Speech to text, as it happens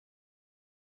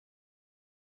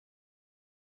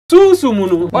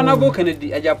Sunsum Honorable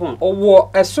Kennedy Agyapong owo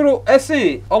esoro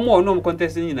ese omo onom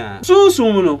contest nyina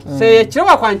sunsum say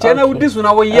chewa kwanche na wudi so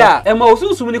na wo ya e ma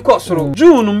sunsum ni kosoro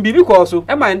June mbibi koso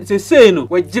e ma se no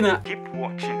wagina keep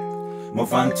watching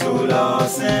Mofanto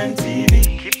Lordson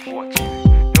TV keep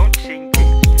watching don't change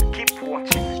it keep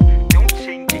watching don't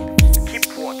change it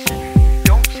keep watching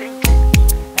don't change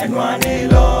it and one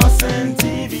Lordson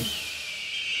TV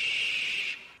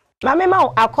Mama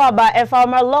ma akwaba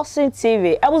efama Lordson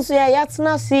TV abusu ya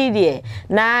yatna CD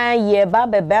na ye ba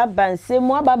beba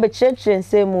nsemu aba be church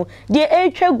nsemu de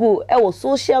etwagu e wo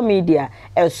social media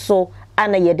eso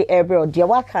ana ye de every de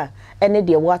waka ene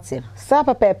de watin sa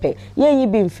pepepe ye yi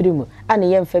bi mfirimu ana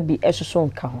ye mfa bi ehsoso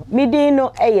nka ho midi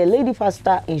no eye lady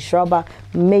pastor in Shroba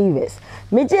Mavis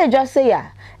meje adwa say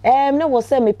ya na wo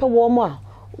say me pe wo mo a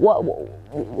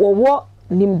wo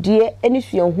nimdie eni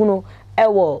suahunu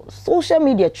ewo social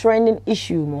media trending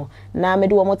issue mo na me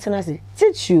de wo motenase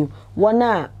teach you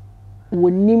wona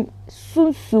wonim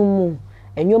sunsumu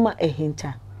enyoma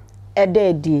ehinta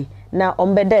ededi na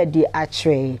ombededi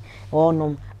atre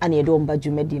onom ana ye de omba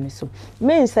dwumadi ne so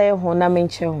me nsaye ho na me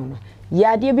nche ho no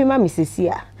ya de bi ma mesesi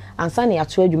a ansa na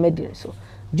ato dwumadi ne so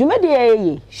dwumadi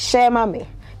ye share ma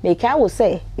me ka wo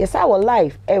say yes I will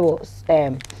live ewo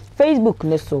Facebook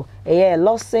ne so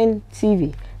Lordson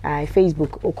TV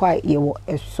Facebook okwa yewo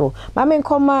eso mama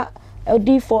nkoma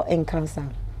Sofo Nkansah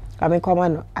mama nkoma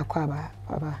no akwaba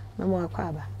baba mama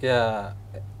akwaba yeah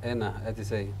ena ati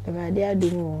say eba dia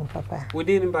dumu papa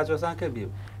wodi ni mpacho sanka bi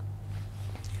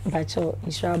mpacho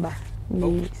Shroba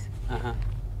Mavis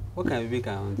what can we be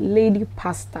count lady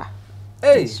pastor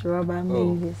hey Shroba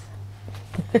Mavis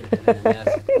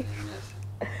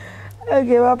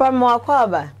okay papa mo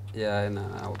akwaba yeah ena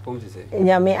pom ti say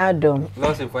nyame adom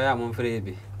Lordson for ya mo free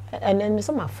bi and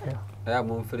some afro ya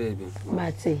mo free bi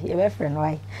mate ye be friend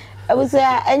why I was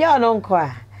enye ono nko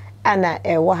a ana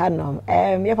wo hanom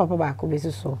ye papa ba ko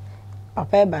besuso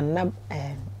papa ba na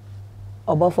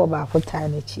obofour ba ko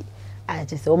tanachi a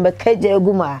je se o be kaje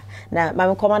aguma na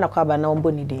mama koma na kwaba na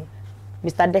ombo ni de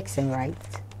Mr. Dixon right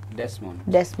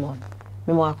Desmond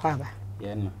me mo akwaba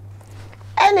yeah no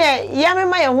ene ya me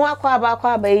ma ye ho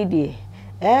akwaba yi de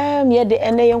ye de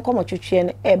ene ye nkomo twetwe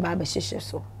ne e ba ba hyehye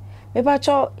so me ba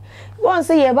cho won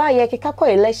say ye ba ye keka ko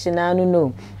election anu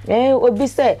no obi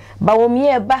say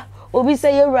BAWUMIA ba obi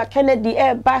say ye Kennedy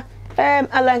ba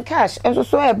Alan Cash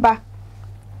so ba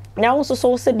na wo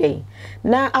so se dey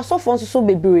na asofo so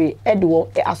bebre e de wo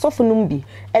asofo num bi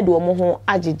e de wo mo ho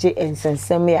agege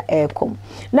ensensem ya ekom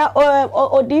na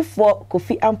odifo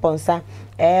Kofi amponsa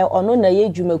ono na ye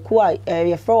dwumaku a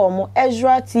ye fra wo mo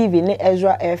Ezra TV ne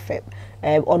Ezra FM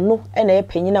ono na ye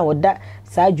panyina woda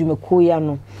saa dwumaku ya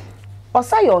no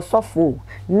osa yo sofo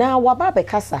na waba be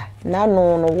kasa na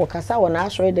no wo kasa wo na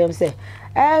asore dem say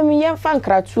ye fa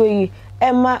nkratuo yi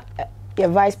ema ye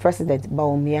vice president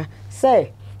BAWUMIA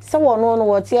say so no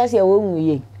what yes ya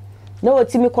wonye na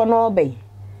otimi kono obey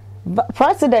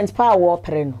president pa wo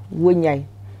pere no wonyai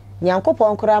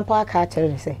nyankopon kora mpa aka kire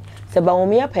ne se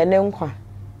BAWUMIA pene nkwa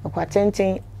akwa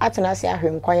tenten atena se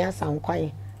ahwe nkwan ya san nkwan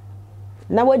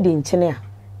na wadi nchene a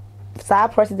sa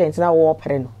president na wo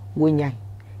pere no wonyai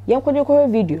yenkonye ko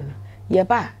video no ye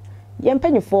ba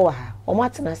yempanyefo wa ha o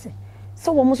matena se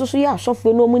so wo mususu ya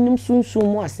asofo no munim sunsun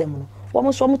mu asem no wo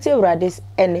muso mu tewrades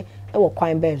ene e wo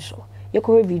kwan ben so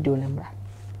yeko video number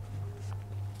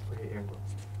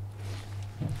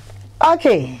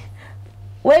okay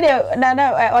wait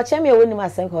na o chemi woni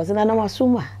masen ko se na na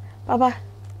masuma papa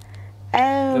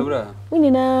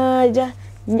woni na ja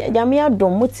nyame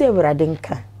adom mu tewrade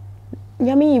nka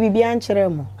nyame yi bibia nkyere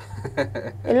mo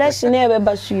election e be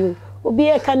basuyo obi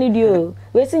e kanidio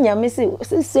we si nyame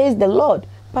says the Lord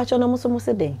pacho na muso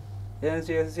muso den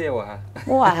yes wa ha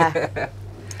wa ha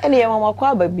ene ye mama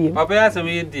kwa babie papa ya sam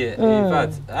ye die in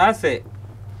fact I say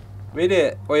we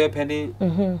dey oye penny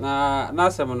na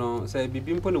asem no say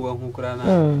bibi mpo ne wa hu kura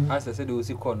na ase say de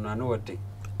osi kon na no wode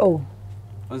oh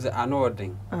on say ano wode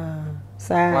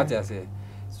sa what you say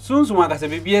sunsu ma ka say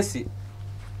bibi esi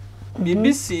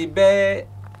BBC be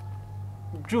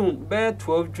June be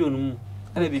 12 June mu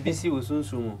ana BBC wo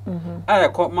sunsu mu aya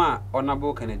ko ma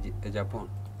Honorable Kennedy Agyapong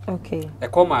okay e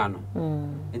ko ma no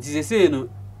enti se no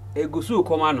egusu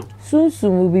ko ma no sunsu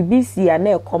mu BBC ana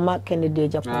e ko ma Kennedy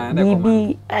Agyapong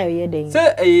bibi ayo den se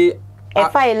e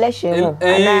fa election no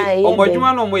ana e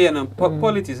omodwuma no mo ye no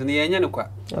politics no ye nya ne kwa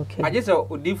okay age se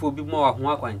odifo bi mo wa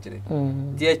ho akwankyere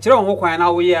de e kire ho kwan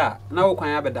na wo ye a na wo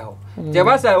kwan abeda ho je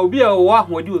ba sa obi a wo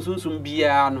ahodi osunsum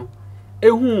bia no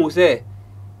ehu se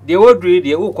de wodri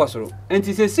de wo kosoro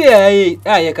enti se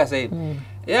aye kasa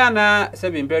ya na se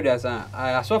be imperial san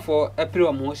asofo epre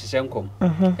o mo hihye nkom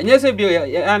enye se bi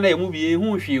ya na emu bi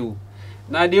hu hwiu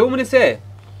na de omni se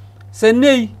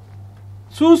nei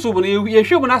sunsu no ye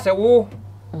hwebu na se wo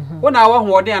na wa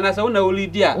hoode ana se wo na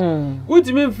olidi a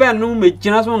wutimi mfa no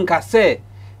megina so nka se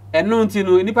eno nti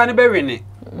no nipa ne bewene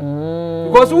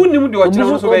because wunnim de o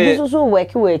kire so be so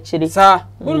work we chiri sa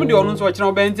wunnim de ono so o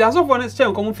kire be nti asofo ne se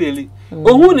nkom feli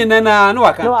ohun ni na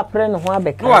waka no apre no ho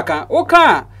abeka no waka o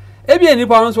ka ebi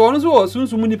nipa ono so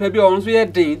sunsu mu nipa bi ono so ye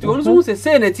den nti ono so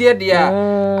se na tie de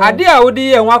a ade a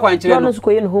wodi ye ho akwankire no ono so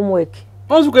koye homework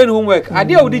onsu ko homework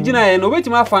ade a wodi gina ye no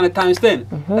wetima afa na times 10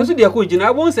 enso de ko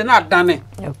gina won se na adane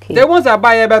de won se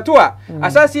ba ye beto a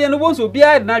asase ye no won so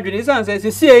bia na adwene san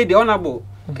se sie de honorable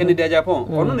Kennedy Agyapong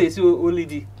ono na esi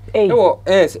olidi ewo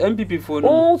NPP for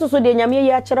no so de nyame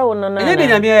ye akere won na ye de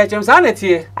nyame ye akere sa na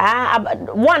tie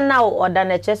one now order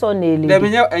na che so na eli de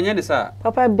menye enye de sa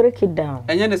papa break it down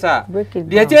enye de sa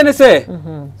de tie ne se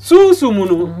sunsu mu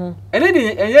no ene de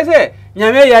enye se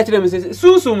nyame ye akere me se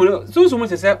sunsu mu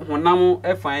se se honam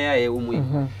efan ya ye wo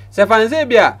mu se fan se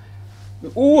bia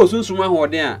wo sunsu mu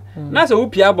ahoden a na se wo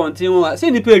pia abonten wo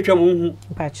se ni pa atwa mu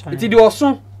hu ti de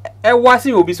oso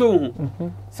ewase obi so hu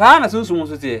saa na sunsu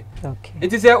so tie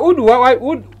enti se udu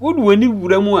wani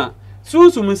wura mu a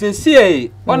sunsu se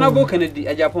sie honorable Kennedy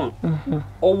Agyapong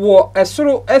owo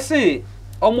esoro ese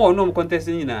omo onom contest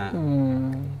nyina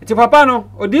enti papa no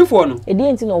odifo no edi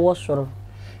enti no wo soro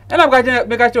ena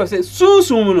meka che se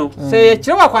sunsu no se ye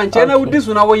kire wa kwanche na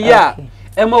udisu na wo ya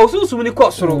ema osunsu ni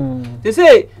ko soro te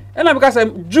se ena meka se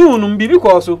June mbibi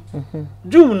ko so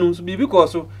June bibi ko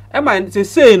so ema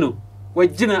se no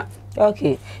wajina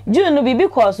okay June no bibi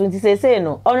cause nti say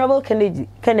no honorable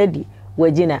Kennedy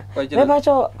wajina me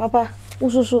papa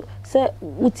ususu se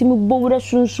utimi bowura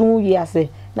sunsun wi ase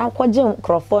na kwaje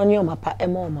microphone yo mapa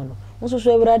emo no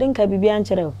ususu ewurade nka bibi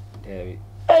ankere o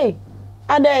eh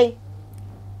adai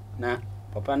na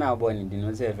papa na abo ni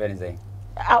dino se friend say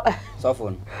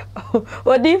Sofo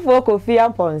odifo Kofi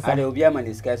amponsa ade obi ama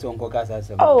discuss onko kasa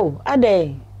se oh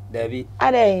adai David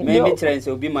ade me train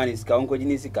se obi maniska onko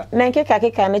jinisika na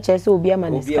nkeka na chese obi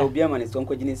amaniska obi amaniska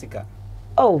onko jinisika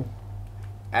oh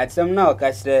at some now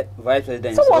kasre vice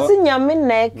president so what's nyame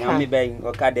na eka nyame ben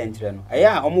o ka dentre no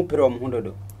aya omo pere omo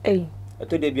hododo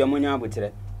to de bia monya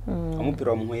abotre omo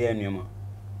pere omo ho ye anuoma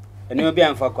ene obi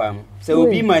amfa kwa mo se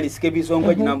obi maniska bi so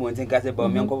onko jina mo ntin kase ba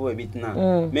me onko ba bitina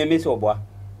me se oboa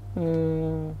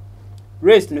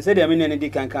race no se de me ne di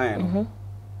kankan no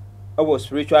obo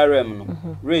spiritual realm no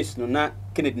race no na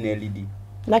Kennedy na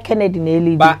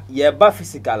elidi ba ye ba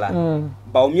physical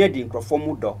BAWUMIA di nkrofo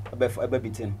mu do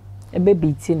ebe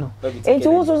biti no enti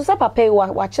wo so sa papa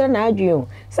wa kire na adwen o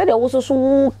se de wo so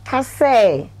wo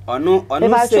kase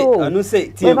ono se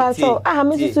tie me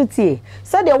so tie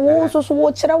se de wo so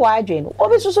wo kire wa adwen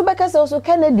obi so be kase so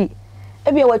Kennedy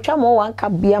ebi watwa mo wan ka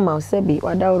bia ma se bi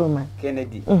wadawro man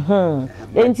Kennedy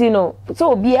enti no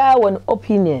so bia one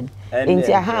opinion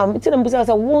enti aha ti na mbisa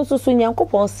say won so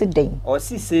nyankopon se den or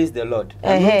says the Lord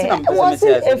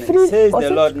says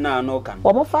the Lord now no can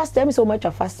o mo fast time so much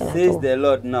fast na says the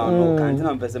Lord now no can ti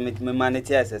na mbisa me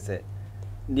manage asese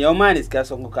the man is ka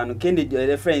so nko no Kennedy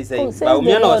the friend say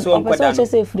BAWUMIA na so nko da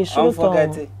no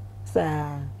forget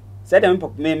sa said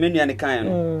me nua ne kan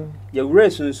no ye wura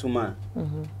sunsuma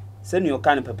se ni o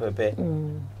kan pepepe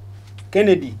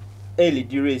Kennedy early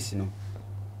di race no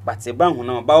but e ban ho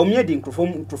na BAWUMIA di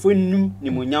nkrofo num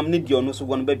ni monyam ne di ono so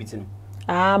go no babiti no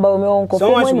BAWUMIA on ko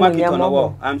so much mark it on the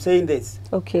wall. I'm saying this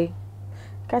okay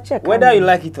check whether you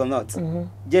like it or not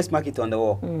just mark it on the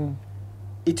wall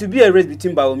it will be a race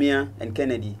between BAWUMIA and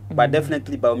Kennedy but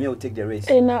definitely BAWUMIA will take the race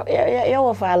now you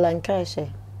of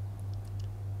Alankashe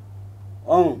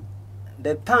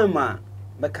the time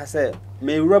because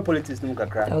me rule politics no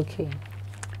kakra okay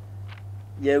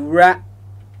ye ra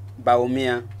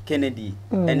BAWUMIA Kennedy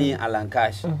any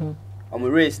Alankash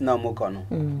race now mokono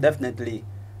definitely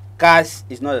cash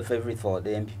is not a favorite for the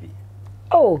NPP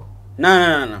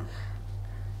no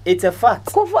it's a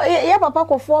fact ya papa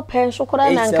ko 4 pen shokora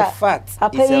nanka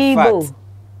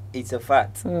it's a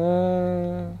fact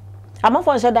I'm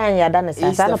for shedan yada na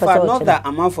sa na person not that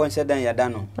I'm for shedan yada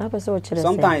no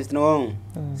sometimes no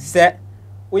say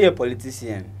we a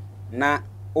politician na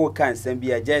o kan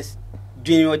sambia just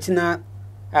doing ochina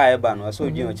eba no so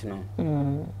doing ochino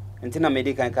ntina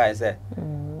medical kan say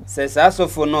says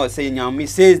Sofo no say nyame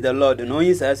says the Lord no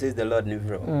he says the Lord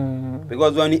never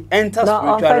because when he enters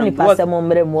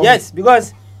spiritual yes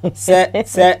because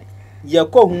say ye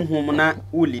ko hunhum na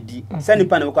ulidi say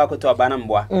nipa na ko akoto aba na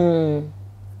mboa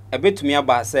ebetumi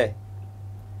aba say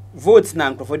vote na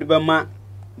nkrofo de bema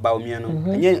BAWUMIA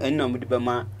no enye enna mu de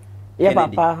bema ya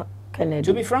papa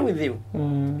To be frank with you.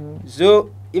 So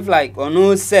if like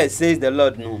Ono says the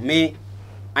Lord, no, me,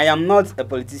 I am not a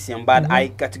politician, but I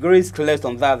categorically clear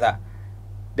on that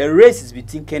the race is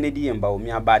between Kennedy and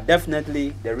BAWUMIA, but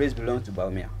definitely the race belongs to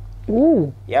BAWUMIA.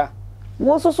 Ooh. Yeah.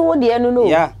 What's also the no?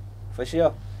 Yeah, for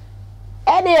sure.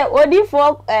 Eddie, odi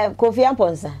for Kofi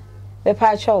Amponsa. Me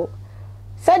pa chow.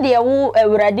 Said the wu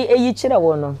awurade eyi kire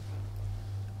wo no.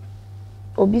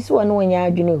 Obi si wonu nya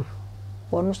adwene o.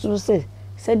 Wono so se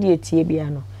said the tie bia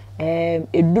no.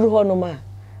 Eduru ho no ma.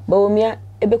 BAWUMIA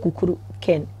ebe kukuru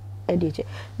ken edeche.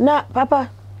 Na papa.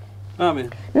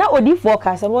 Amen. Na odi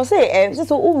forecast and say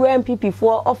so who NPP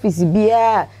for office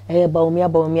bia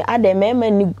BAWUMIA ade mema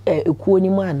ni ekuo ni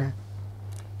mu ana.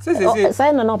 Say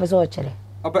na person o chere.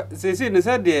 Opa say ne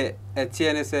say de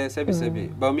etie ne say sebi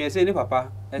BAWUMIA say ni papa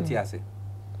eti ase.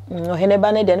 O hene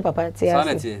ba ne de ni papa eti ase.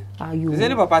 Sanete. Ayu. Say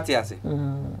ni papa eti ase.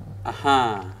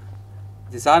 Aha.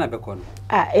 Di sana be kono.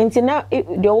 Enti na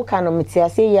de wo kan no meti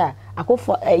ase ya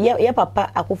AKUFFO ye papa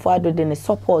AKUFFO ADDO de ne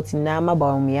support na ma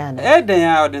BAWUMIA na. Den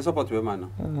ya de support we ma no.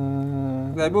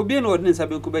 That be no ordinance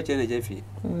sabe ku be che na jefi.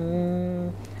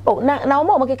 Oh na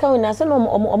omo keka na se no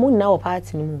omo na wo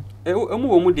party ni mu. Omo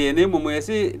wo mu de na emo ye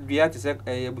se dua te se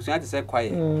ebusuan te se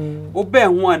kwaye. Wo be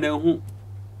hu ana hu.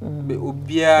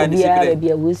 Obia ni secret.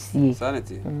 Bia wo sie.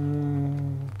 Sanity.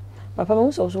 Papa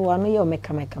mo so wa no ye o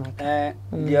meka.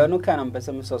 Dia no kan am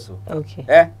pese me so.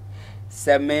 Okay.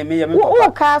 Se me ya me papa.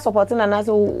 Wo ka support na na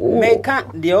so me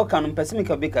kan dia o kan pese me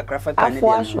ka be ka craft kan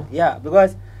dia. Yeah,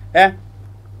 because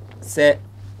se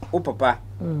o papa.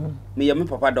 Me ya me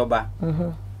papa doba.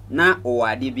 Na o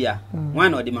wade bia.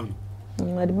 Wan o di ma.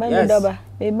 Wade ma me doba.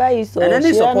 Me buy you so. And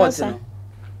any support no.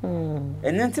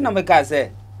 And then na me ka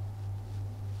say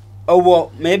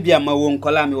owo maybe am won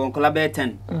kola me won kola be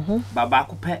 10. Baba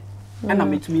akopɛ. Ana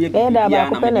metumi ye bia na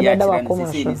me ya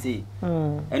say.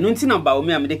 Enu nti na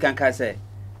BAWUMIA me de kan ka say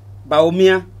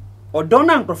BAWUMIA odon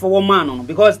na nkrofo wo man no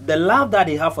because the love that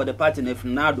they have for the party na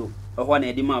FNADO or na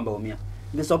edi man BAWUMIA.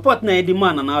 The support na edi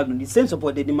man na the same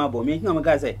support edi man BAWUMIA. Na me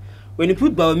ka say when you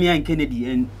put BAWUMIA and Kennedy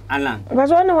and Alan.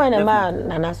 Because one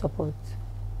man na support.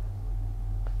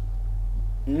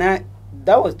 Na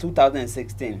that was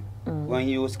 2016 when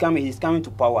he's coming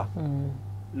to power.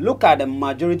 Look at the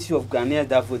majority of Ghanaians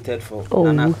that voted for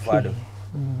Nana Akufo-Addo.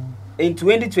 In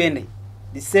 2020,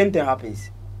 the same thing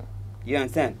happens. You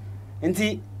understand?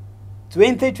 Until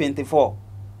 2024,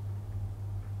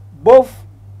 both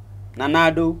Nana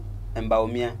and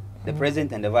BAWUMIA, the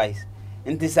president and the vice,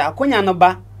 until Sakunya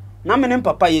Naba, Namen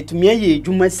Papa ye to me,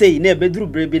 you must say, never drew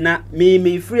brabina,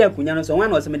 me free Akunya, so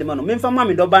one was a minimum. Me for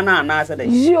Mammy Dobana and answer.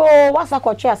 Yo, what's a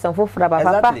coaches and for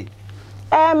Papa?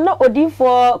 No odi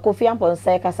for Kofi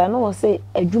Amponsa kasa no say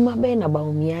adwuma be na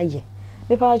BAWUMIA ye.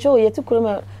 Me pa cho ye to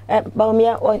kuroma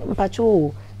BAWUMIA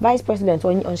mpacho vice president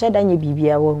on sheda nya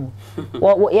bibia wo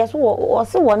hu. Yes wo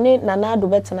se woni Nana ADDO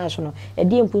betnational e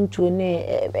die mpuntuo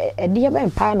ne e die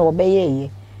bempah na obeye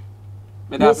ye.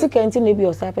 Me se kanti ne bi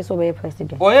o sa person be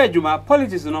president. O ye adwuma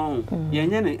politics no hu ye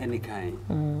nya ne anikan.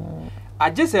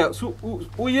 Aje se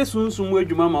wo ye sunsun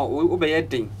adwuma ma wo be ye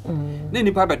den. Ne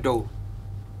nipa bedo.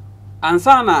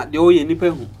 Ansana de oye nipa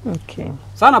hu. Okay.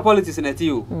 Sana politics na ti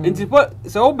o. Enti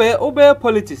se obe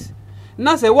politics.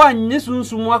 Na se wa nye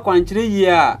sunsumu akwankyere yi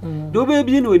a de obe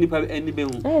bi na onipa anibe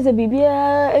hu. Se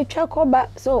bibia etwa koba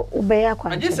so obe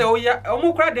akwankyere. Aje se oya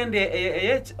omo kra den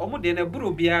de omo de na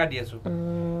buru bia de so.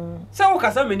 Se wo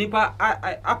kasa me nipa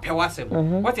apewasem.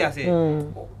 What you say?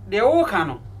 De wo ka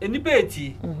no enipa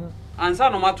eti.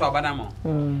 Ansa no mato abadamo.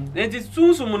 Enti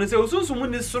sunsumu no se sunsumu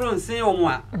ni soro nsen omo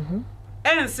a.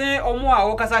 Ense omo a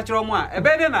wo kasa kire omo a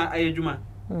ebede na ayedwuma.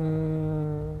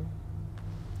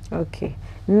 Okay.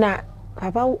 Na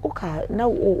papa uka na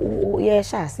ye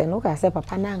sha ase no ka se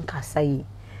papa na nkasa yi.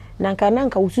 Na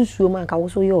nka ususuo ma nka wo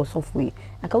so ye osofo yi.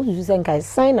 Aka ususu se nka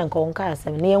sign na nka onka ase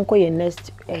na ye nko ye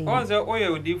next. Once oye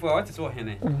odifo what is so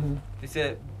hene. They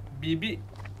say bibi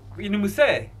inimu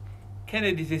se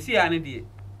Kennedy se si ane die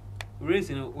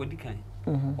race no odikan.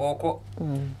 Oko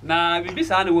na bibi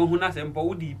sa na wohu na sempo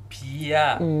wodi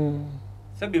pia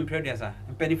se bi mpredasa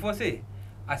mpanifo se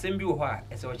asembi wo ho a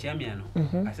ese o chiamia no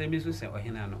asembi so se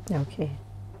ohena no. Okay,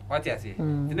 what you say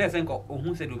tena se nko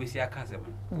ohun se do be si aka se mo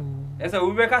ese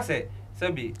wo be ka se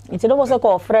bi nti do mo se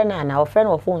ko ofre na ofre na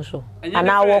ofon so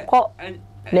ana wo ko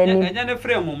nani enya ne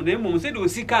frame mum na mum se do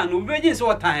sika no be gye se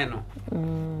otan no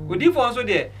odi fo so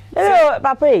de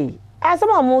papa yi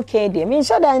asema mo ke de me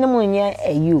shoda ni mo nya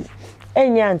ayu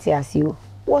enya anti asio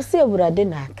wo se awurade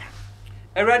na aka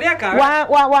awurade aka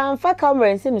wa fa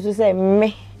camera nse no so say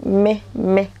me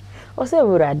o se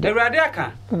awurade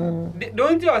aka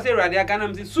don't you say awurade aka na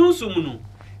me sunsum no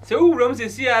Se wo wura se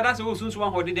sia na se wo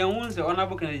sunsun ho de den won se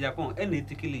Honorable Kennedy Agyapong e na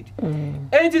take lead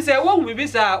enti se wo hu bibi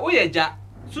sa wo ye ja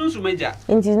sunsun meja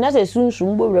enti na se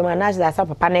sunsun bo wura ma na se asa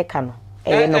papa ne ka no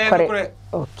e no kore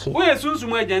okay wo ye sunsun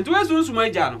meja enti wo sunsun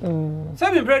meja no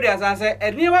se bi brother asa se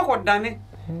eni wa ko dane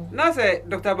na se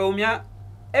Dr. BAWUMIA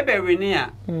ebe reni a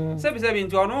se bi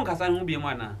nti ono nkasa hu bi mu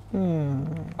ana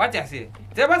what you say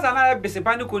se ba sa na be se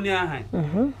panico ni ahan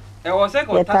e wo se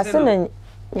ko tase no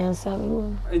yansa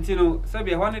wo enti no se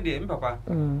bi ho ne de mpapa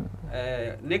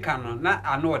ne kan no na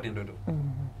ano odin dodo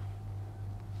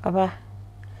papa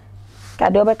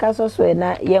kade obeka so so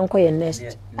na yenko ye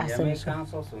next asem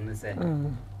so so ne se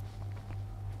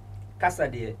kasa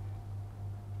de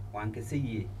wan ke se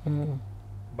ye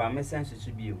ba me sense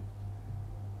to be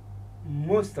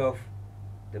most of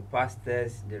the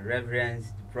pastors, the reverends,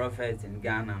 the prophets in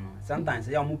Ghana, sometimes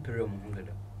they are more period.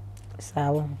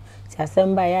 So,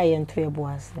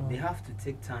 they have to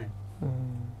take time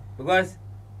because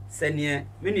senior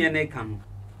many and they come.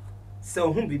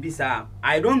 So whom be sir?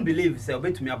 I don't believe so.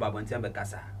 Bet me about Bantam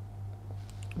Bekasa.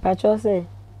 But you say,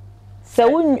 so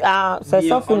when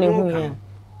Sofo Nkansah,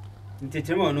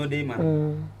 Ntechemo no dey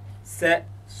man. Say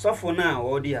Sofo na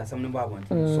odi ha some number one.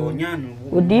 So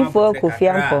nyan odi for Kofi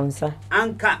Ankonsa.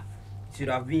 Anka should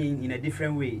have been in a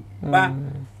different way. But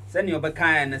send your back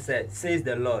and say says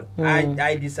the Lord.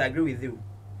 I disagree with you.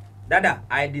 Dada,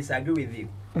 I disagree with you.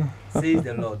 Says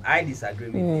the Lord. I disagree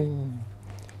with you.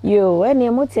 Yo, when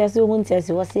you motiasi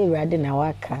wuntiasi was say rade na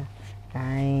waka.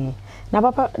 Ai. Na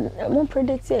papa mo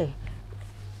predict say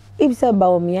if say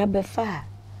BAWUMIA befa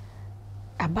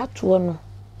abatuo no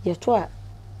ye to a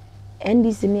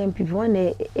NDC ni MPP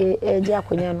one eje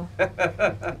akonya no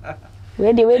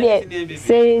we dey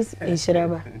says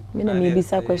inshiraba me na me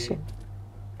bisa question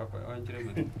papa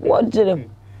what did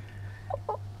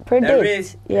predict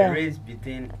the race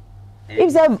between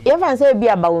if say be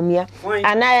BAWUMIA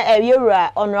and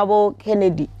I Honorable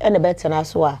Kennedy and the better na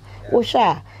so a wo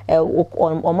hwa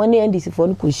omani NDC for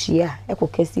no kushia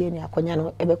ekokesi ni akonya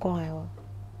no ebekon ha.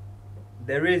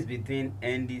 The race between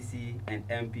NDC and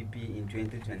MPP in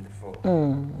 2024.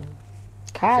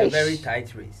 It's a very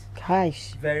tight race.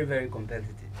 Very, very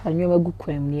competitive.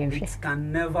 It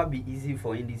can never be easy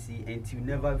for NDC and it will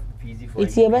never be easy for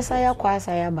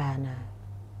NDC.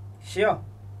 Sure.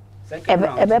 Second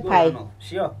round.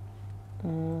 Sure.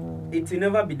 It will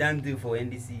never be done deal for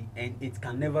NDC and it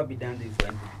can never be done deal for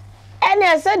MPP. And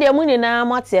I said, the money na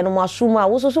mati no masuma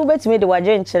wo so betime de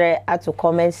waje nkyere ato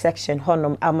comment section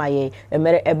honom amaye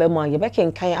emere ebemo ye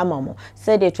beken kan amamo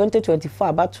said the 2024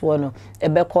 abatuo no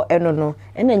ebeko eno no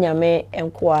ena nyame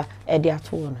enkoa e de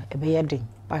ato no ebeye den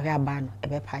bahwe aba no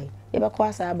ebepai yebeko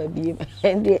asa aba bi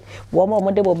ende wo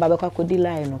mo de bo babeko akodi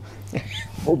line no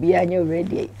obi anya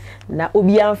ready na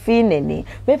obi amfi neni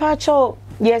me pa cho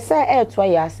yes say to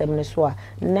ya asem ne so a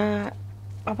na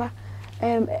papa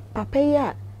papa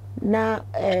ya na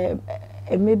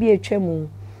maybe a tremu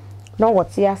no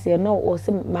what yase no o se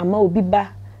mama obi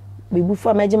ba bebufu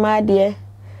amagima de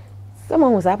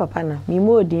someone was papa na mi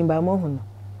mo odin ba mo hu no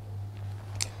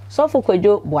Sofo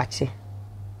Kwadwo boache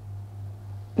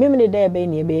memne da ebe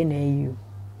na ebe na ayu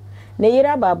na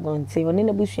yira babonte oni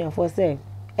na busuafo se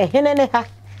ehene ne ha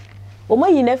o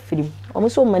mayi na firim o mo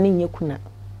so mane nyekuna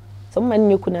so mane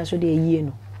nyekuna so de ayie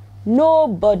no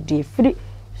nobody free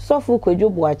Sofo Kwadwo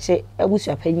boache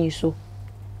abusuapanyi so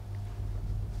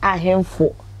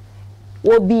ahemfo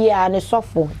obia ne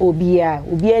sofo obia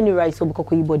ni right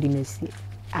obukoko yibodi nasi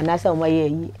anasa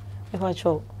omaye yi e fa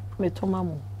cho metoma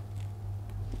mo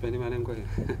peni malen ko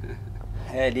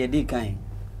de di kan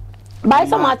by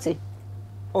somati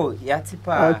oh yati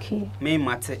pa okay me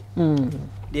mate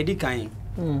de di kan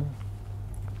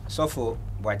Sofo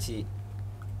boache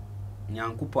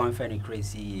nyankopon fa ni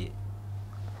crazy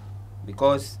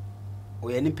because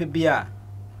we any pebia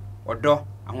odo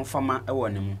ahofama e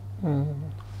wone mu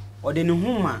ode ne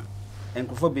huma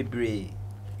enkrofo bebre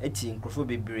eti enkrofo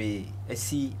bebre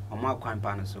asi oma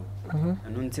kwanpa no so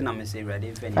enu nti na me say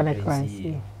ready fa ni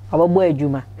crazy ababo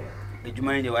adwuma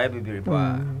ni de wa bebre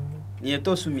pa ni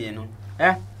eto sumie no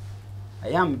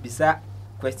ayam bisa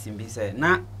question bi say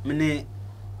na me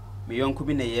yonko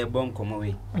bi na ye bon komo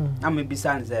we na me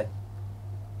bisa nze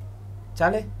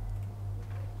chale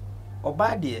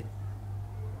obade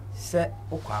se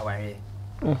okwa aware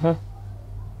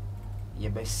ye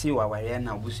be si wa aware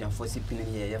na obusuafo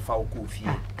sipini ye fa okofie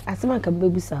asema ka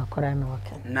bebusa akora na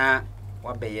waka na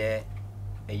wabeye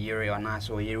eyere ona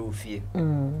so oyere ofie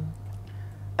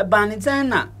ebani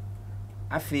na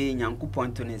afi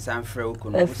nyankopon to ne sanfre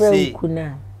okuno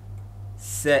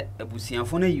se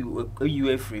abusuafo na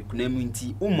yu afri kuna mu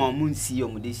nti umma mu nsi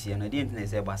omudehia na de ntene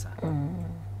se basa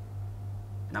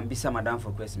na mbisa madam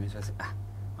for question me so say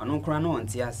anu kura no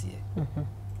onti ase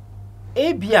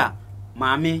ebia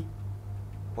maame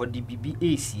odi bibi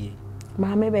esie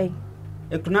maame bey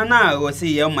ekuna na o say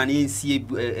ye ma na esie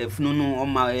efunu no o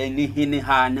ma ni hini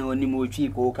ha na oni mo twi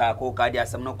ko ka di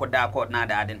asem no koda ko na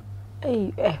da ade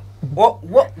what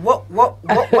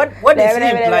is it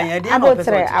implying?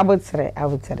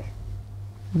 Abotre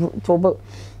to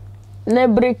na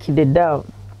break the down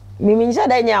mimi nja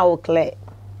da nya o clear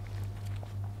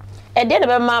e de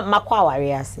be makwa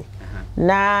aware ase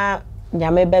na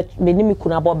nyame be ni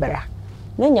mikunu abobera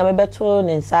na nyame beto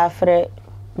ne nsafre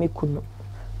mikunu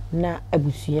na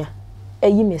abusua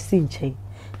eyi mesi nchen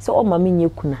so o ma menye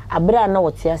kuna abra na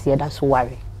wote ase da so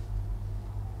ware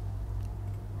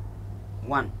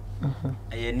one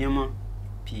ayenema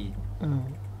p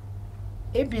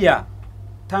ebia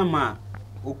tama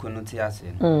okunu te ase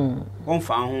no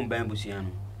onfa ho ban busua no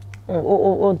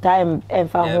on time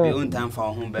enfa ho on time fa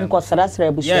ho ban nko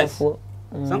sarasra busuafo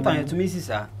sometimes to me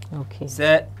sisa okay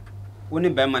say woni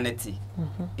ban maneti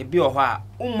ebi o ho a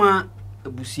uma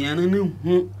busua no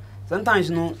hu sometimes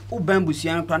no u ban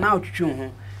busua no na otwetwe ho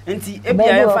enti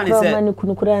ebia enfa ne say mani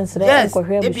kunukura ansere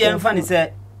enkohwe ebia enfa ne say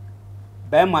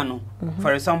ban mano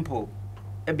for example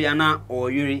ebia na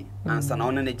oyuri ansa na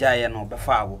ono ne jaye no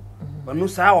befa awo ono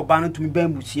sa oba no tumi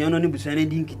ban busua no ne busua ne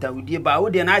di nkita wudie ba wo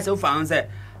de na ase fa ho say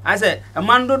ase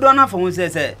amando do na fa ho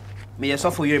say me ye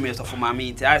sofo yuri me ye sofo mama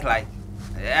it as like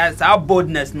as our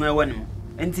boldness no e wonu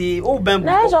enti o ban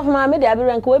na sofo mama de abi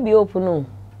rank we bi open no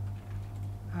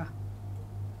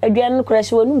aduan no kura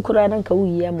hye wonu kura na nka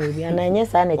wuyi am obi ana nya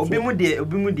sa na ti obi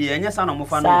mu de nya sa na mo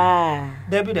fa no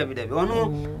debi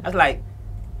ono as like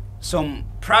some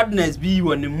proudness be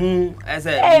wonu mu as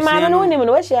a eh mama no ni me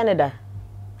no we hye ne da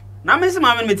na me se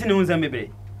mama me ti ne hu za mebre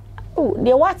oh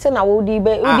de what na wo di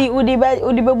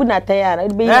be bu na tay ara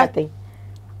udi be nothing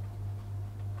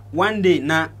one day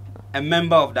na a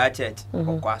member of that church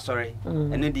okwa sorry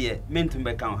ene de mentum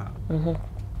be kan ha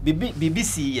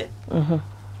BBC ye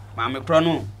mama kro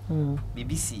no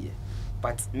BBC ye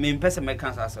but me person me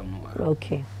kan asem no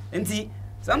okay enti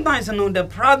sometimes you know the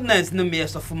proudness no me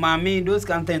of mama those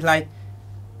kind of things like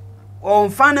on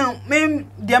fan me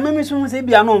dia me so say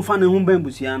bia no on fan hu ban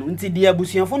busua no enti dia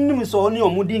busua fo no me so oni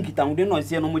omudi nkita hu de no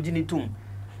se no mo gini tum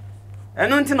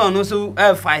eno enti no so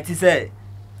fight say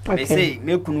me say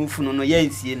me kunu funu no ye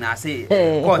nsie na say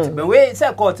court but we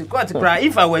say court cry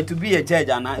if I were to be a judge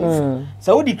and if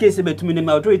so the case between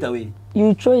me I will throw it away.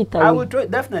 You throw it away? I will throw it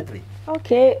definitely.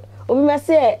 Okay. Obi me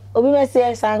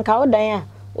say sanka odan a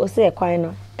o say kwan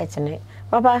no etene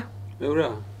papa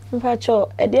ewura mpa cho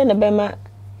e de na be ma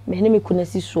me ne me kuna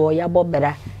si so ya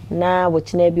bobera na wo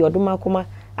kina bi oduma kuma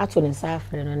ato ne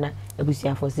nsafre no na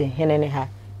abusiafo se henene ha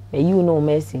me you know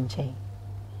mercy nchen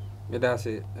me da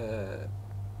say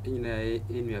ina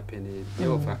enua pene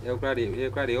ye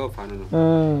kwade ye ofa no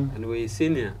and we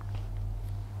senior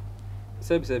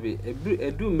sabi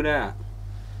edu mra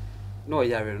no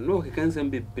yare no kekansan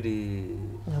bebre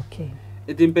okay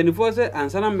edimpenifo se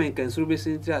ansana menkansuru be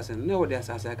sinti asen na wode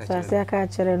asase aka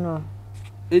chere no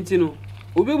enti no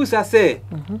obebusa se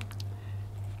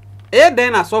e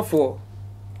den asofo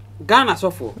Ghana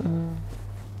asofo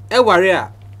e ware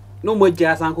a no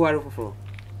moja asanko ware foforo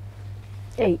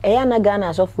eya na Ghana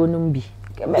asofo no mbi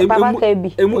papa ka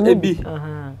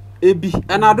ebi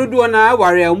ana dodo na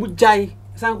ware a mu jai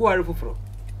asanko ware foforo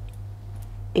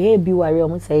ebi ware o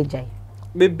mu sai jai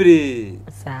bebre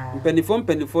sa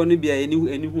mpenifo ni bia eni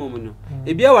hu omo no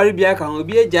ebi aware bia ka ho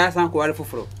ebi eja asanko ware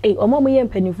foforo omo ye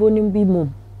mpenifo ni mbi mum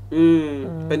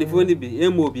mpenifo ni bi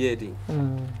emo obi edi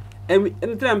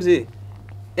entram say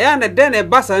na den e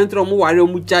basa ntro mo ware o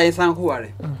mu jai asanko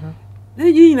ware na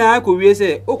yi na ko wie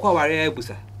se okwa ware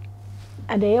abusa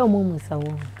ade ye omo musa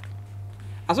wo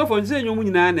asofo nse nyom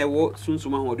nyina na ewo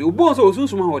sunsuma ho de obo so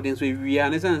sunsuma ho de so ewia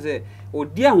ne san se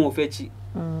odi ahon fachi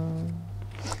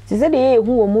ti se de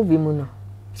hu wo movie mu no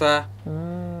sa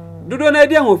dodo na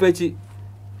edi ahon fachi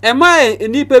e mai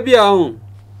enipa bia ho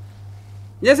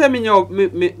yese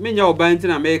menya oban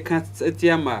ntina me ka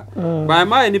tiama ba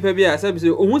mai enipa bia sabi se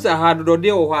ohun sa ha dodo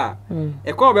de wo ho a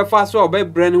e ko be fa so obe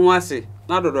brand ho ase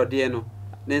na dodo de no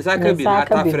ne nsaka bi na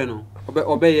atafre no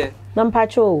obeye na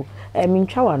mpacho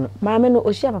mintwa no maame no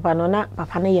ohia papa no na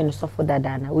papa no ye no sofo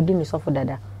dada na odi no sofo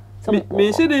dada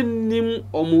me se de nim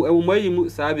omu ewumayi mu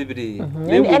sa bibiri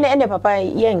ene papa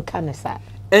ye nka ne sa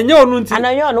enye onu nti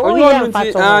ananyo no wo ye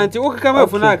mfato anti wo kaka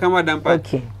mafu na kama dampa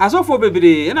asofo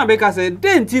bibiri na be ka se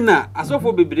denti na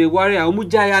asofo bibiri ware a omu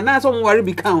jaya na so mu ware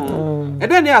bi ka ho e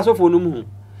de ne asofo no mu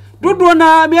dodo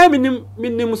na me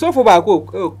minim sofo ba ko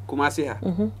kumase ha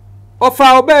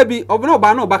ofa oba bi obna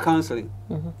oba na oba counseling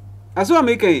aso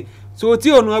am kai so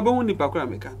ti onu abehu nipa kura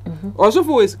meka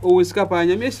osofo oweska pa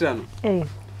anya mesira no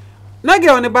na ge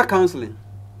on ba counseling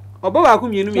oba ba ku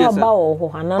mienu miensa oba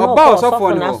wo ana no oba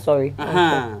osofo na sorry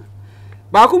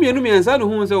ba ku mienu miensa no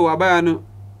hu se wo abaya no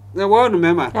na wo no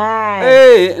mema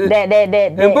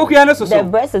the mpokuya no soso the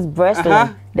breast is breastling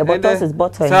the bottom is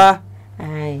bottom sa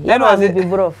ya no be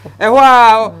brofo ho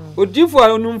a odifo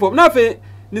anu mfo na fe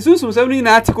ni susum sam ni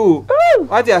na article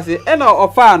what you say e na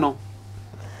ofa no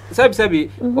sabi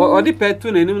odi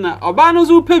petu na enim na oba no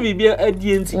zo pe bibia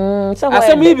adie nti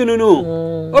asem ibi no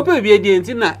no o pe bibia adie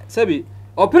nti na sabi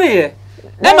opre ye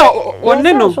e na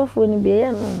wonne no sofo ni be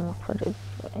ya no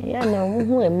ya na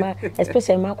hu ema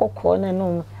especially ma kokko na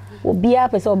no obi a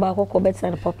pese oba kokko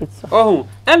better na puppet so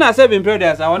e na sabi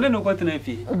brothers a wonne no kwatena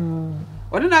fi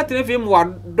wonne na atena fi mu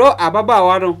wado ababa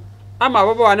wa no ama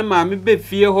ababa wa ne ma me be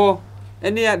fie ho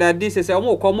ene ya da di sese o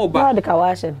mo ko mo ba de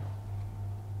kawashin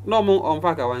no mo on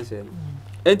fa kawanse no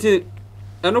enti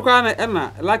eno kwa na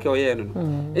ena like oye no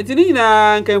enti ni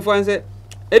nyina nkanfo anse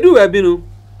edu wa bi no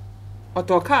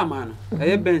otoka ma no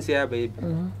eye bense ya ba bi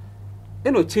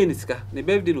eno cheniska ne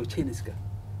bebdi no cheniska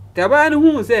taba ne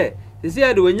hu se sisi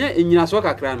ya de wonya enyina so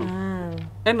kakra no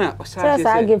ena o sha se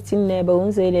sa gift ne ba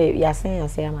hu se de yasen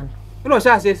ama no eno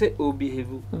sha se o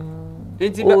behave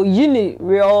enti o yini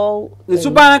real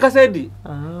subana ka se di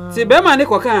ti be ma ne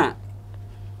koka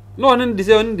no on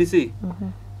ndi say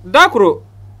dakro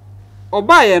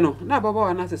obaye no na baba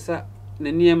wa na sesa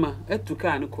na niema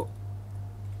atuka ne ko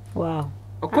wow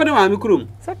okone ma mi kurum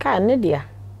saka ne dia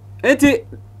enti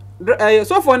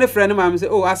sofo ne friend ma mi say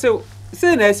oh ase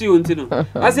say na esi onti no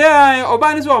ase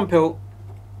oba ne so ompel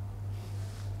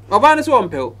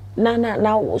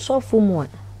na sofo mu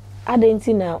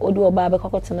adenti na odi oba be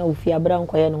kokotena ofi abra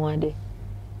nkoye ne ho ade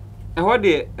ho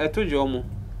de etojo mu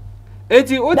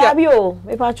enti o dabi o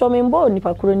me pa cho me mbo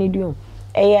nipa kuro ni diom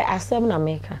eye asem na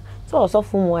meka so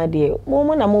osofo mu ade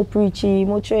mo na mo preachi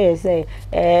mo choye say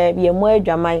ye mo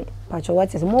adwaman pa cho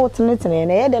what is mo tenetene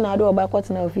na ye de na ade oba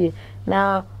kokotena ofi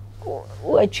na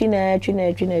atwi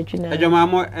na adwaman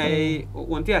mo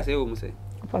wonti ase o mu say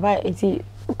papa enti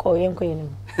ko ye ni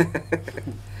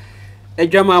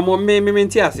adwaman mo me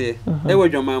nti ase e wo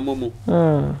adwaman mo mu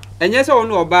enye se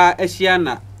wonu oba ahia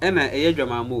na e na eye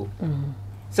adwaman mo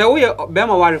se wo ye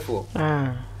bema warefo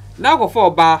na ko fo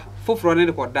oba foforo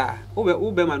ne ko da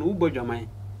wo bema no wo bodwaman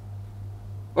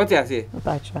oti ase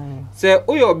se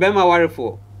wo ye bema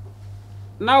warefo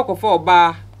na ko fo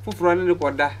oba foforo ne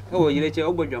ko da e wo yireche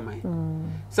wo bodwaman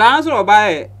sa anso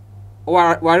oba e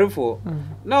warefo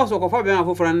na so ko fo bema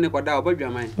foforo ne ko da wo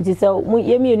bodwaman nti se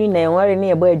ye mienu na enware ne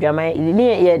ye bo adwaman ni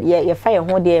ye fa ye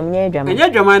ho de emnya adwaman enya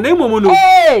adwaman na emomu no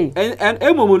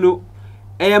emomu no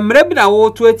mre bi na wo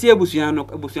to atie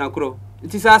abusuan kro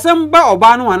nti sasem ba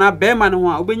oba no wana bema no ho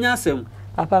a obenya asem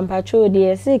papa mpacho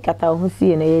de se kata ho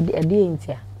sie na ade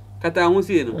ntia kata ho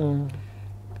sie no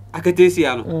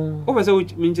akatesia no wo pese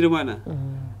minchire mana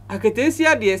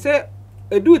akatesia de se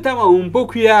edu tama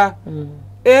umpokua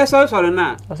so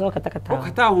na so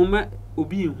kata ho ma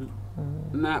obi hu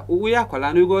na wo ya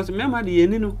kwala no go se mema de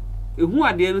yeni no ehu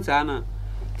ade no sa na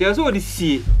te so odi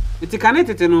sie nti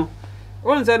kanetete no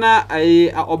onse na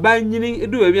oba nyini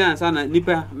edu abi ansa na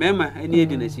nipa mema ani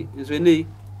edi na chi nso nei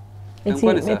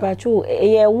nti me pacho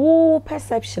ye wo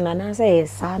perception na say ye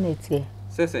sanity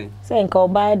sese say nka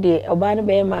oba no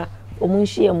be ma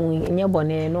omunhie mu nye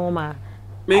bone no ma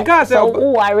me nka say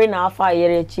wo ware na afa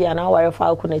yere chi ana ware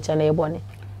fa ku na cha na e bone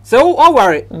se wo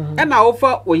ware e na wo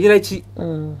fa wo yere chi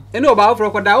ene oba wo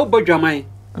fro ko da wo bodwaman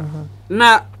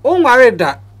na wo ware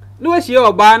da no ahie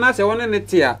oba na se won ne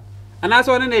tia ana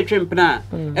so ne na twempna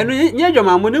eno nye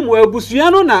adwaman mo ne mu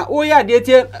abusua no na wo ya de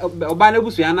tie oba na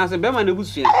abusua na se be ma na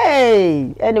abusua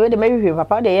anyway de maybe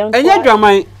papa de yan enye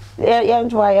adwaman yan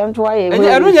twa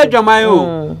eno nye adwaman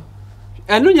o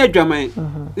eno nye adwaman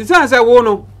nsan se wo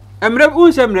no emre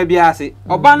unse mre biase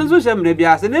oba no so se mre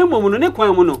biase na emom no ne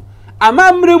kwan mu no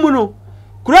ama mre mu no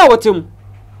kura wotem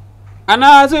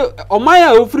ana se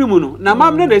omaya ofri mu no na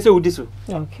mamre na se wudi so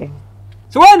okay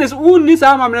so when is unni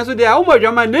sa mamre so dia wo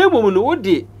adwaman na emom no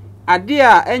wodi ade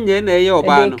a enye na eye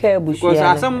oba no because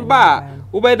asem ba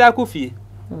wo be da Kofi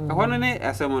ahono ne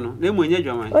asem no na emonye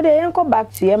adwaman o de yenko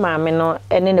back to ye maame no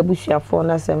ene na busuafo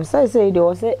na asem say de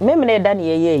o say memne da na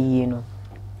ye yi no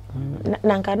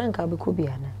nanka be ko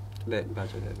bia na le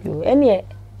bacho le ene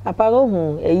aparo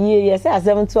hu eyi ye say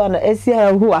asem to na esi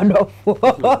hu adofo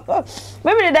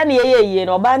memne da na ye yi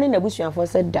no oba ne na busuafo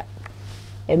say da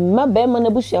emma be ma na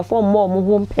busuafo mo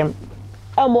ho mpem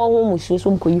amo ho mu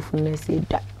so mkoyifu na say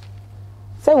da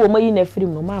say wo mayi na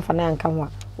film no ma fa na nka ho a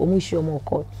wo mu hio mo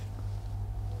court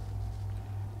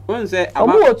on say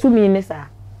omo otumi ni sa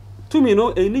to me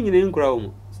no eni nyina nkura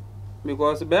wo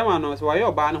because be ma no so wa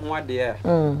yo ba no ho ade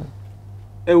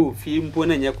e wo fi mpo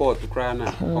na nye court kra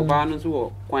na oba no so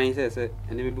wo kwan se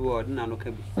ene be bi wo de na no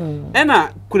ka bi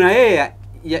ena kuna ye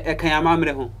e kan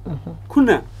amamre ho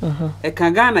kuna e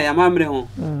kan Ghana ya amamre ho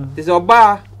te se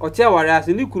oba o tie ware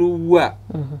ase ni kuru wu a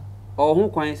o ho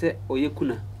kwan se oye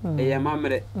kuna e ya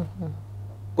amamre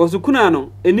kozu kuna no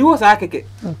eni wo sa keke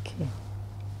okay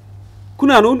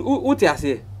kuna no uti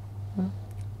ase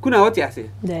kuna uti ase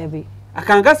David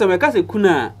akanga se me ka se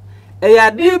kuna e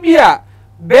ya de bia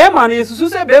be ma no susu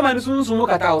se be ma no sunsun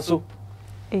kata oso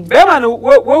be ma no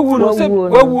wawu no se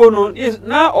wawu no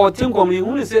na o tinkom ni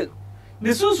hu se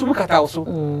ni sunsun kata oso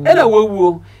e na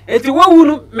wawu eti wawu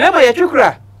no me ma ye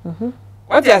twekura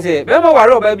wati ase be ma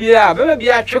ware oba bia be ma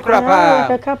bia twekura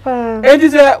pa enti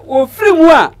se o firi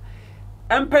mu a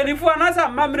empanifo anasa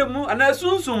mamre mu ana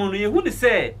sunsun no ye hu ni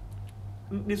se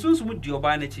ni sunsun di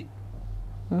oba na chi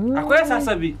akwess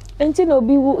asabi enti no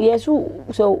bi yesu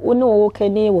so woni wo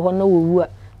kani wo ho na wo wu a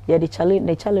ye de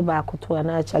chale ba akoto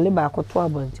na chale ba akoto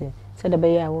abonte se de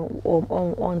be ya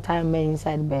on time man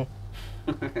inside be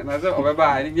na so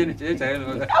obeba ni je ni chale no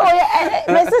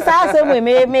oh me se sa se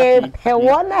me he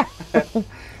wona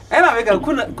ena me ka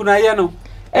kuna ye no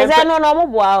eza no no mo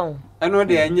boa o eno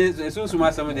de enye sunsun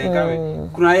asem de kawe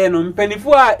kuna ye no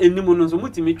mpanifo a enimu no so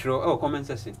mutimi twiro e comment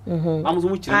section amuso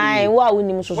mu kire ai wa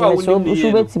woni so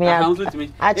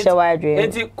betimi a chewa adwe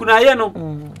enti kuna ye no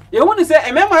ye woni se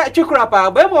emema twekura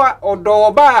pa ba mo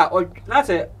odo ba na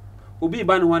se obi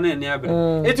ba no ho na eni abre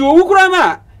enti owu kura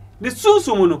na ni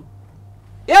sunsun no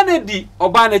ya na di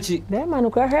oba na chi be ma no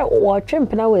kura he wo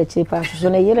twempena we chi pa so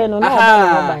na yire no na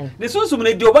oba ba ni sunsun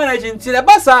na di oba na chi enti na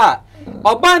basa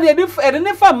oba na e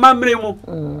ne fa mamre mu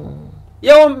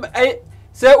ye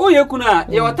se uye kuna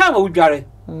ye wata ma udware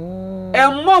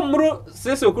mmomru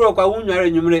se sokuro kwa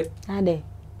unware nyumre ade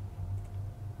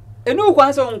enu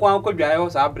kwa se nkwa ko dwaye ho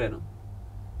sa abre no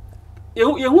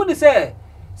ye hu ni se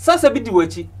sasa bi di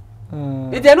wachi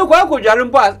enti enu kwa ko dware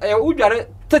mpo udware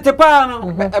tetepa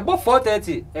no ebo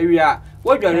 4:30 ewia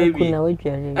wo dware ewi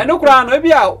enu kura no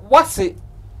ebi a wase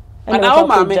ana o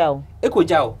ma me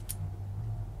ekojao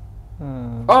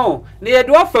oh ne ye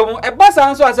do afamu e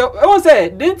basa nso ase e won se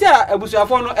dinti a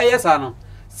abusuafo no eyesa no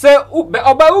se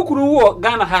oba ukuru wo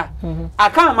Ghana ha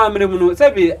aka amamre mu no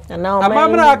se bi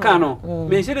amamre aka no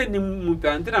me hire ni mu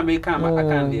pante na me ka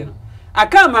aka ndi no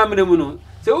aka amamre mu no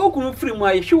se ukuru firi mu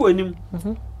a ye hwe wanim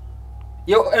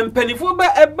ye empanifo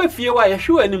ba fie wa ye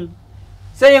hwe wanim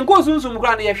se ye nko sunsun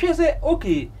kra na ye hwe se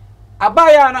okay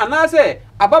abaya na na se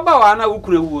ababa wa na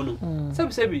ukuru wo no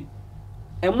se bi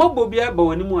emabo bia ba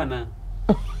wani mu ana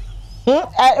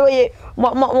oye mo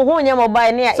honya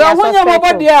mobile ne ya so honya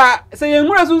mobile dia se ye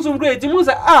nwura sunsun kra etimu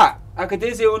se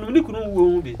akete se onum ni kunu wo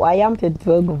hu bi wa yam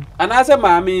pedwagum ana se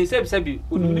maami se bi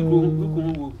onum ni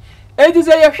kunu wo eti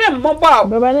se ye hwe mobile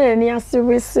baba na ni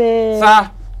asirese sa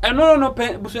eno no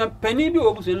busu pani bi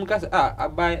obusu nim ka se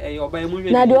abai obai mu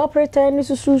hwe na the operator ni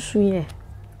sususu ye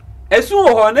esu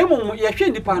ho na mum ye hwe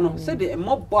ndipa no se de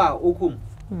mobile okum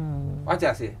wati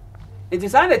ase enti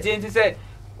sa na ti enti se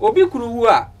obi kunu wu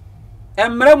a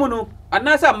emre mu no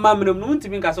anasa mamre mu no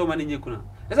ntimi nka so ma ne nyekuna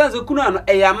esa se kunu ano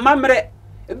eya mamre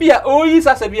bia oyi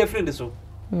sasa bia friend so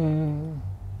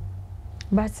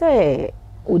but say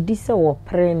odi se wo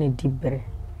pre ne dibre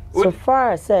so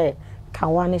far say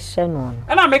kawane hye no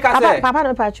ana make say papa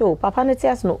no pacho papa ne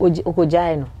tias no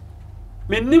okojai no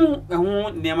menim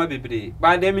ho niam bebre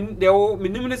ba de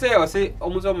menim ne say o se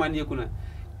omuso ma ne nyekuna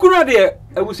kuno de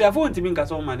abusuafo ntimi nka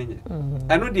so ma ne nye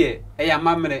eno de eya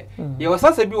mamre ye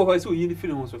wasasa bi wo ho se oyi ni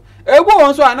firi ho so ego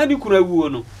won so anani kuno awuo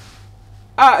no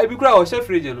ebi kura o chef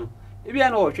region no ebi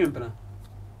ana o twempena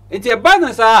enti e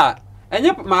business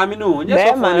enye maami no enye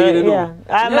so fa ni no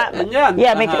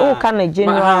yeah make o kana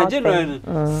general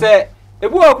se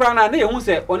ebu o kura na ye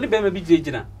se oni be ma bi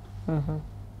gina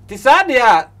ti sade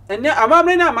enye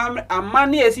amamre na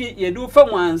amane esi ye du fa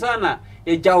mu ansa na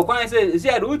ye jaw kwan se esi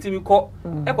ade utimi ko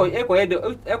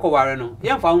eko ware no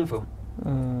ye mfa ho fam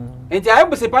enti ayi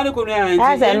buse pani ko no ya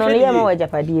enti no ye ma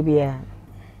wajapade bia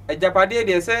ejapade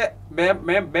de se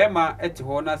be ma eti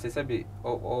ho na se be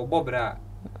obobra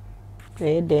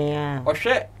den a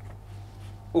ohwe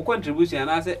o contribution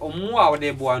na se omu a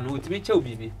wode boa no utimi che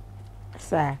obibi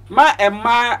sa ma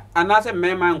emma anase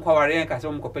mema nkwaware en ka se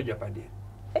omko pejapade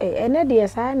ene de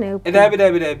sa na e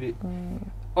dabi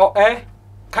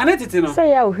kanetete no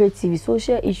say ya ohwe TV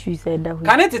social issues e da ho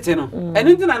kanetete no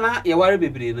eni ntina na ye ware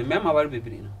bebre no mema ware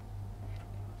bebre no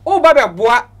o ba be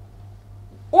boa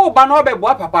o ba no be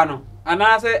boa papa no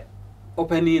anase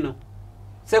opani no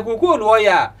se kuku no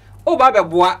ya o ba be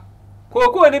boa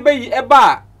koko ni be yi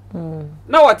eba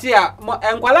na wote a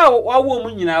enkwala wawo mu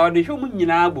nyina wode hwe mu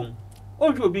nyina abom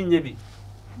onhwe obi nya bi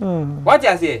what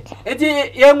you say enti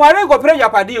ye nware go pre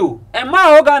japade o emma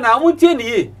ho ga na mu tie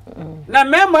niye na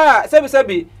mema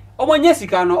sebi omonye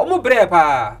sika no omo bre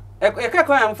pa e ka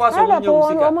ko am fa so omonye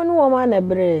sika omo no omo na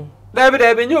bre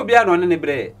dabi nye obi ano ne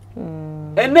bre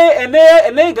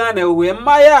ene ga na we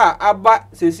emma ya aba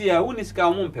sesi a woni sika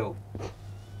omo mpeo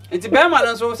enti be ma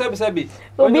no so sebi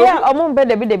obi a omo mpe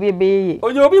dabi be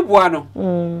onye obi bua no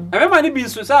emma ni bi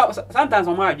so sometimes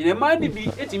omo adwene emma ni bi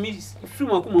etimi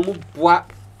firim akoma mu bua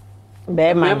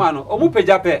be ma no omo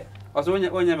pejape oso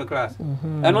onye me class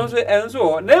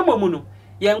enso na emomu no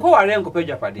ye nko ware nko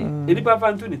pejapade enipa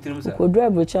fantu ni tirim sa kodura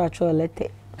brocha acho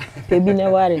lete pebi na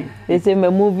ware they say me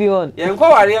movie on ye nko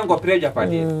ware nko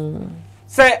pejapade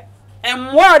se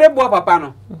emware bo papa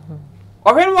no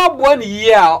ohwen wo bo ni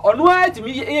yi a ono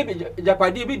atimi ye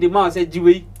japade bi de ma se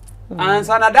jiwe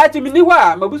ansa na dachi mi ni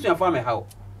hwa mabusu afo me hawo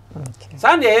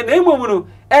sande ye na emomu no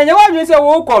enye wadwe se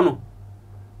wo kɔ no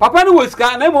papa no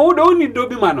wosika na emomu do ni do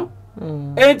bi ma no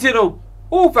enti no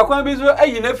o fa kwan bi so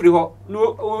ayi na firi ho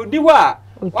no di hwa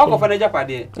wako na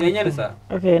japade yenye ne sa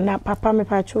okay na papa me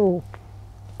pacho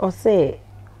o say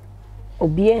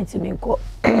obi entimi nko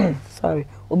sorry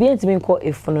obi entimi nko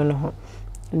efuno no ho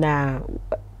na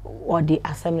odi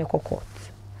assembly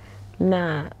court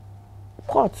na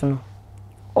court no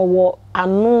owo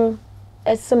anu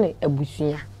esene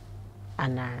abusua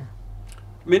ana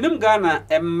menim Ghana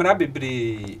emra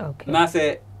bebre na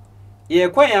se ye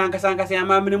kwan ya nkasa ya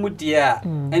mamene mu dia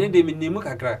ene de menimu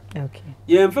kakra okay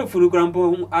ye mfa furu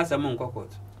krampo asam nkokot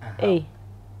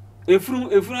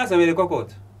efuru asam ye kokot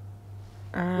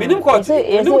menim court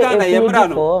menim Ghana ye mra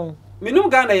no menim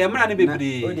Ghana ye mra ne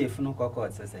bebre o de funu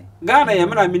kokot sese Ghana ye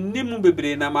mra menimu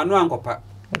bebre na manu ankopa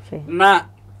okay na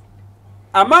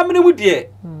amamene mu die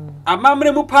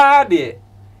amamene mu pa de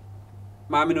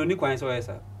mamene oni kwan so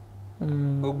yesa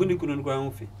ogbuni kunu nkwa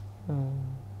nfi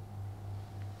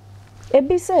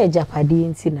ebisa ejapade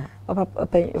ntina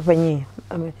opanyi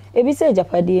ebisa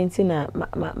ejapade ntina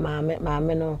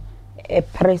maame no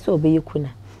preso obeyekuna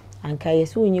anka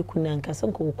yeso onyekuna anka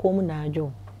sanko komu na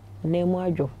adwo na mu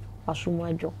adwo asomu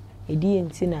adwo edi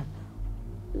ntina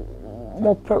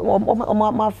mo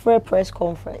press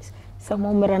conference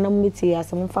some mera na meti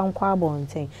asem fa nkwa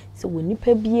abonten so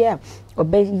wonipa bia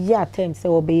obeyi attempt se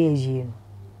obeye ejie no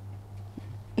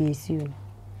yesu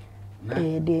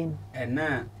den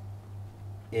na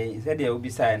said there will be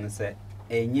sign say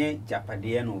enye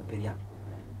japade na operia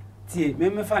tie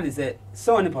me fa ni say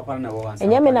so ni papa na wo ansa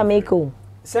enye me na make o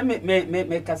say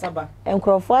me kasaba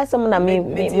enkrofo asem na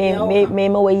me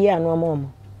wayi anu mo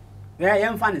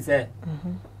ya mfa ni say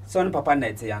so ni papa na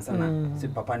ete ansa na si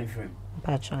papa ni frame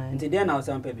pacha nti dia na wo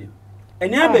san pa bi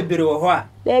enye bebere wo ho a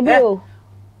debi o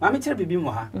ma me kire bibi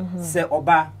mo ha say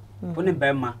oba oni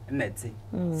bema na ete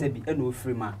se bi ena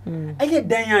ofiri ma aye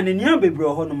dan ya ne nia bebere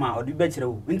ho no ma odi be kire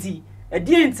wo nti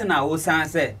edi enti na wo san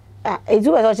se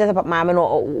eju we so che maame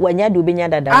no wanya de obenya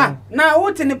dada na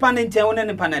wo ti nipa ne ntia wo ne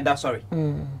nipa na da sorry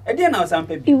edi na wo san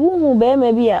pa bi iwu hu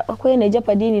bema bi a akoye na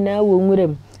japade ni na wo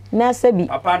nwurem na sabi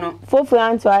papa no fofu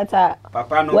anto ata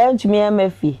papa no wantumi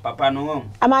amafi papa no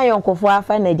ama yonkofo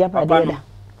afa na japade da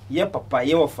ye papa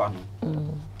ye wo fa no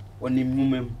oni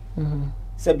mumem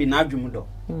sabi na adwum do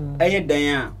eye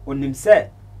dan a onim se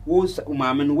wo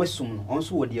maame no wesum no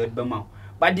onso wo de odbema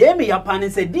ba de emi yapa ne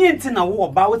se di enti na wo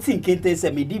ba wo tinkente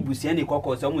se me di busia ne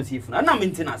kokko se mo sifu na me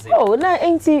enti na se na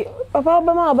enti papa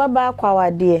obema baba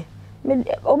akwawade me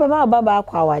obema baba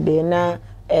akwawade na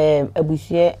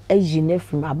abusia aji na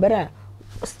frim abera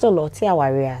still oti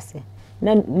aware ase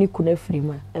na ni kuna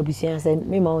frim abusia se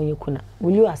me ma onye kuna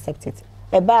will you accept it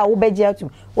eba wo beje atum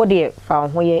wo de fa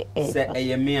ho ye se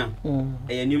eye me a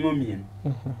eye ni mo mien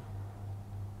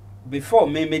before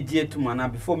me die atum na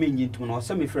before me nyi atum na o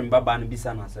se me frame baba no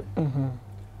bisa na se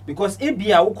because e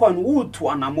bia wo kon wo to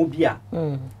anamo bia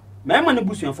me ma ne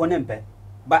busuafo ne mpe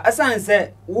ba asan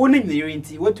se wo ne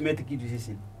nyiri wo to make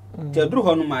decision te duru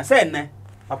ho no ma se ne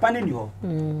papa ne ni ho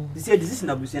this decision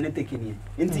na busia ne take ni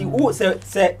nti wo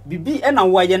se bibi e na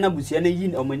wo ye na busia ne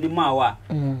yi omani ma wa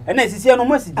e na sisi no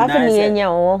must deny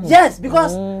yes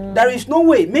because there is no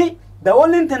way me the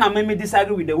only thing I may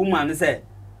disagree with the woman say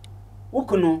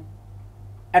wokuno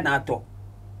e na to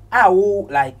wo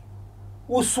like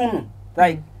wo sunu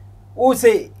like wo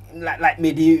say like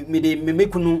me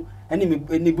kunu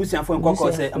any busia for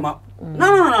nkoko say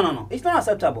no it's not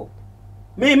acceptable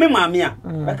me mama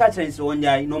a I catch sense on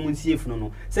ya no mun siefunu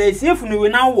no say siefunu we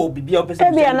na wo bibia opese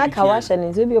e bia na ka wa hye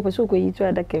ne so bia opese ko yi tu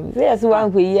adakem say yes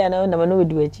wan ko yi na na no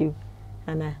do achieve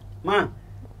ana ma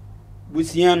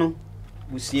busia no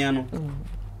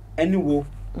eni wo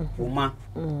Uma.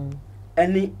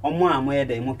 Any omo amoye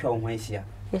de mo twa wo hwanhia.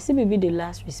 Yes, be the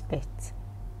last respect.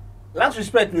 Last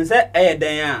respect ni say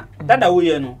den a dada wo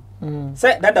ye no.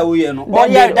 Say dada wo ye no. O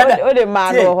de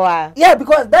man ho a. Yeah,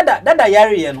 because dada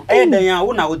yare ye no. Den a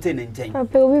wo na wo te ne nchen.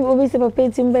 Papa obi say papa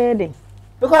tim be den.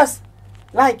 Because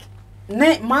like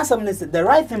the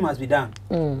right thing must be done.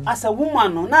 As a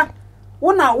woman no na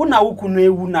wona wukunu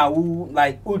ewu na wu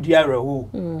like odiare ho.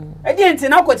 E dey nti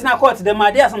na kwoti na court dem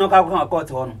ade aso no ka court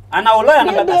ho no. Ana wo lawyer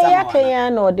na ka kasa. Ya kenya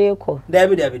na ode ko.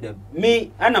 David.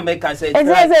 Me ana make can say.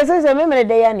 Say me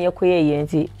dey ya na ekoye ye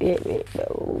nti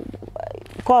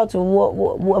court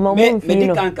wo amamon fi no.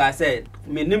 Me kan ka say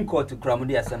me nim court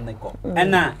kramudi asem ne ko.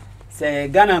 Ena say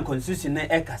Ghana constitution na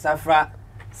e kasa fra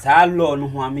sa law no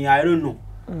ho am I don't know.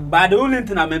 But the only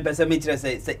thing I mean,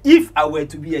 say if I were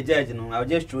to be a judge, no, I'll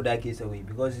just throw that case away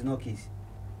because it's no case.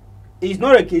 It's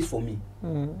not a case for me.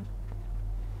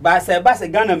 But say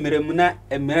Ghana meremuna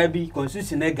and maybe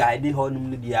constitution guide the whole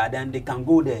then they can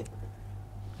go there.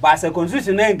 But say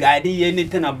constitution guide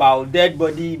anything about dead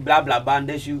body, blah blah blah.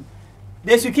 They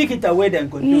should kick it away then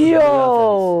continue.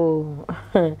 Yo.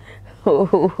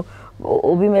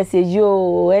 Obi message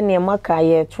yo ene maka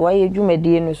ye to aye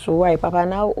dwumadi no so why papa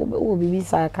na obi bi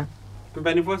saka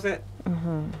mpani fo se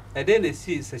e dey na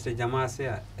si se jama se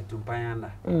a etumpan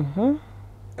anda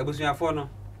ebusuafo no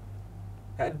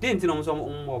dey nti no so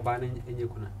mo ba na enye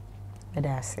kuna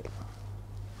beda se